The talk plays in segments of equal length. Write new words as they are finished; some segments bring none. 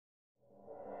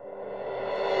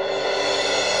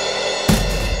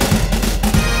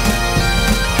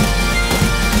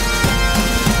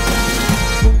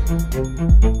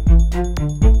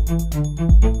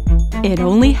It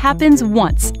only happens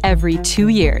once every 2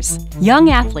 years. Young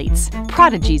athletes,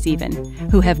 prodigies even,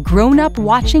 who have grown up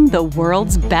watching the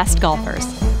world's best golfers.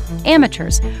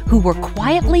 Amateurs who were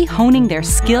quietly honing their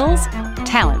skills,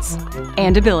 talents,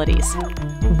 and abilities,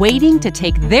 waiting to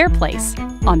take their place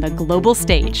on the global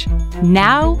stage.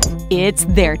 Now it's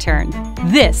their turn.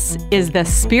 This is the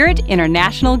Spirit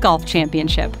International Golf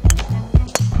Championship.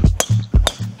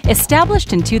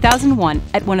 Established in 2001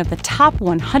 at one of the top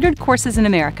 100 courses in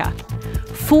America,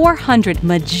 400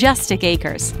 majestic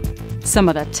acres, some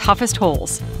of the toughest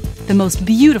holes, the most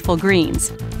beautiful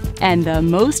greens, and the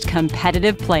most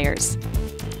competitive players.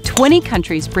 20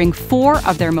 countries bring 4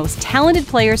 of their most talented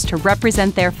players to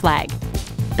represent their flag.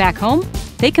 Back home,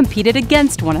 they competed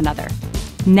against one another.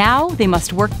 Now they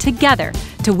must work together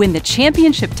to win the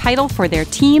championship title for their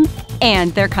team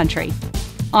and their country.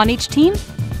 On each team,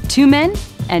 2 men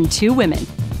and 2 women.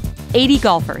 80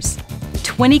 golfers,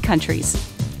 20 countries,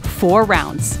 4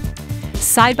 rounds.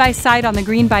 Side by side on the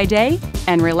green by day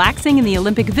and relaxing in the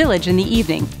Olympic Village in the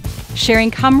evening, sharing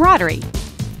camaraderie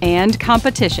and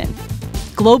competition,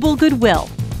 global goodwill,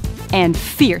 and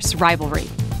fierce rivalry.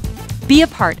 Be a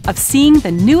part of seeing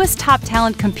the newest top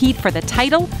talent compete for the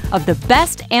title of the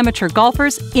best amateur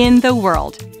golfers in the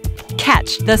world.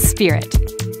 Catch the spirit.